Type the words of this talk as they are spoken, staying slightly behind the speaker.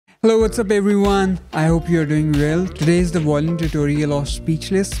Hello, what's up everyone? I hope you are doing well. Today is the violin tutorial of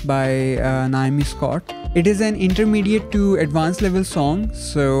Speechless by Naomi Scott. It is an intermediate to advanced level song,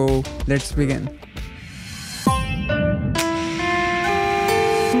 so let's begin.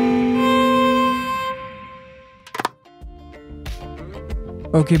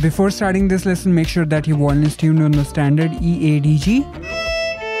 Okay, before starting this lesson, make sure that your violin is tuned on the standard E-A-D-G.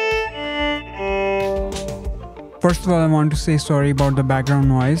 First of all, I want to say sorry about the background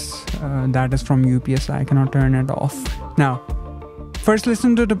noise. That is from UPS. I cannot turn it off. Now, first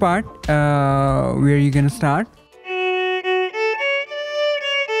listen to the part where you're gonna start.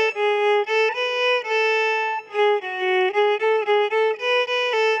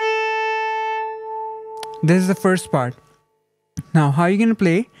 This is the first part. Now, how are you gonna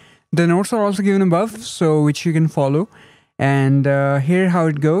play? The notes are also given above, so which you can follow. And here how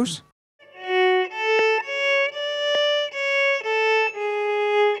it goes.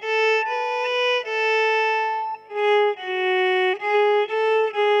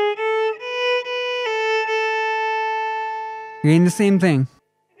 Again, the same thing.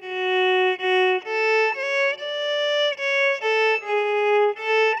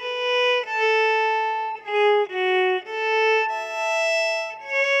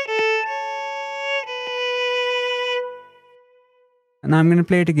 Now I'm going to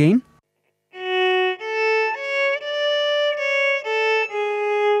play it again.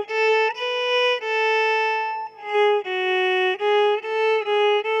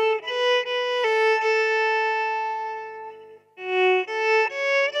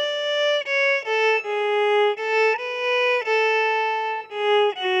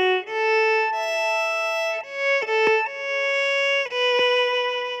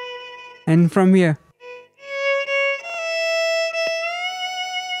 And from here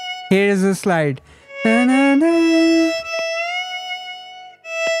is a slide. Na, na, na.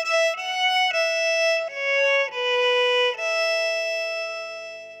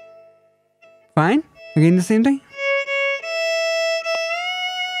 Fine. Again the same thing.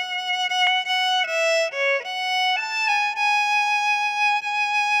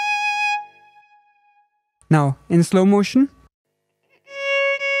 Now in slow motion.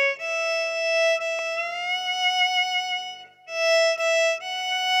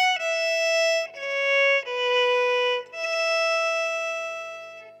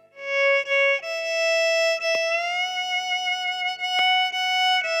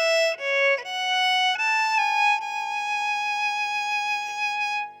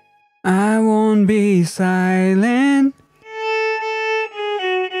 I won't be silent.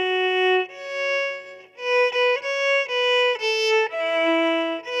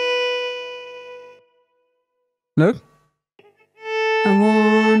 Look. I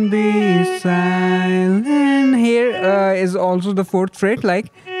won't be silent. Here is also the fourth fret,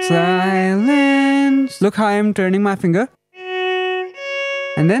 like silence. Look how I'm turning my finger.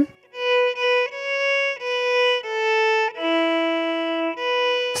 And then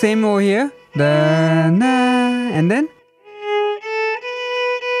same over here, da na, and then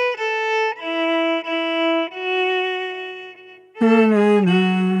na, na,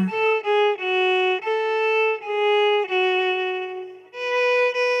 na.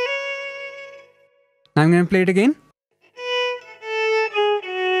 Now I'm gonna play it again.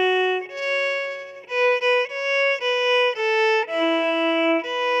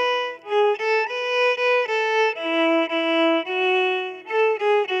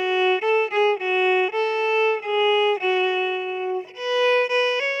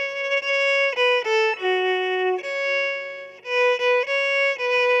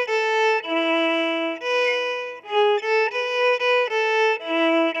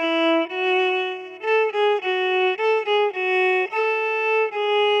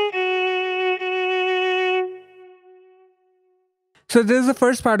 So this is the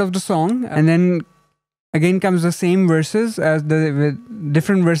first part of the song, and then again comes the same verses as with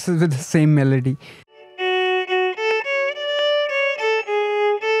different verses with the same melody.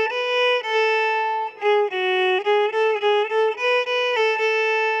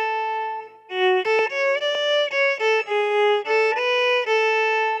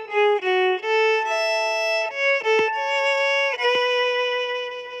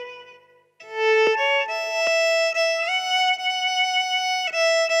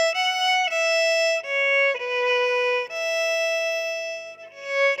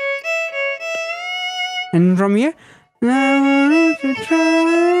 And from here, I wanted to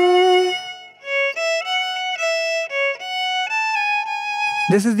try.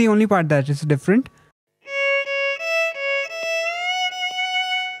 This is the only part that is different.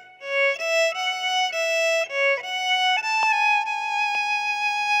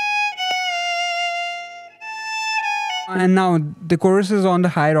 And now the chorus is on the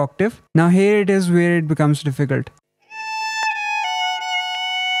higher octave. Now here it is where it becomes difficult.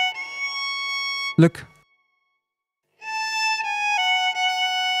 Look.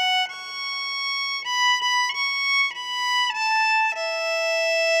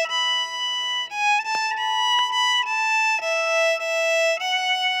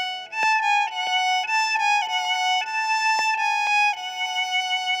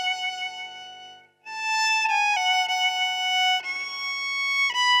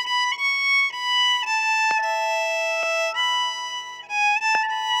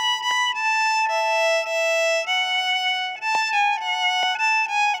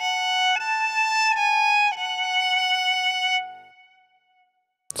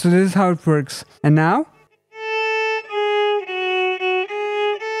 So this is how it works. And now?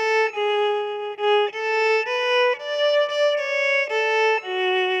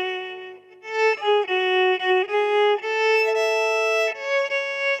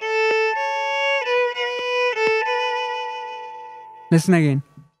 Listen again.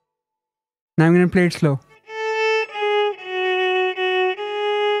 Now I'm going to play it slow.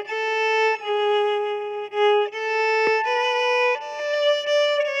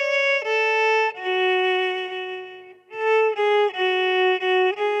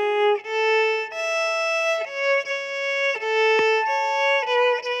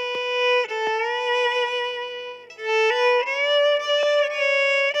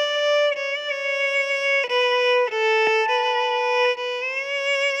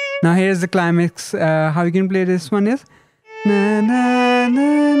 Now here's the climax. How you can play this one is na na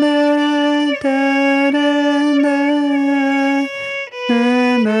na na da da na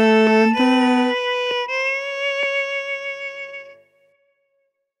na na da.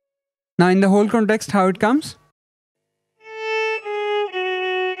 Now in the whole context, how it comes?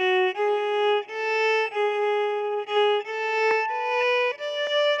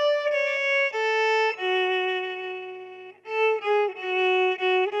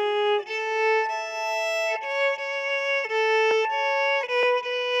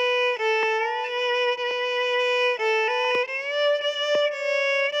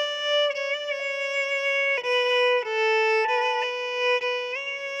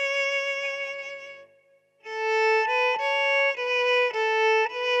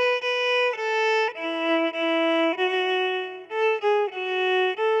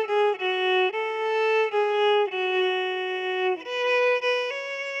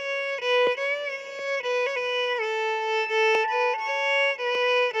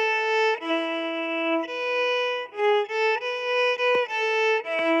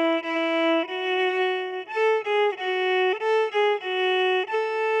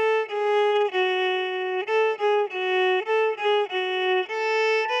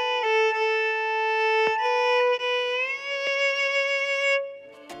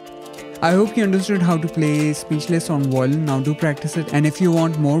 I hope you understood how to play Speechless on violin. Now do practice it, and if you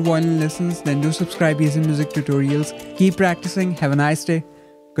want more violin lessons, then do subscribe Easy Music Tutorials. Keep practicing. Have a nice day.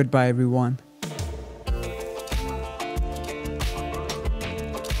 Goodbye everyone.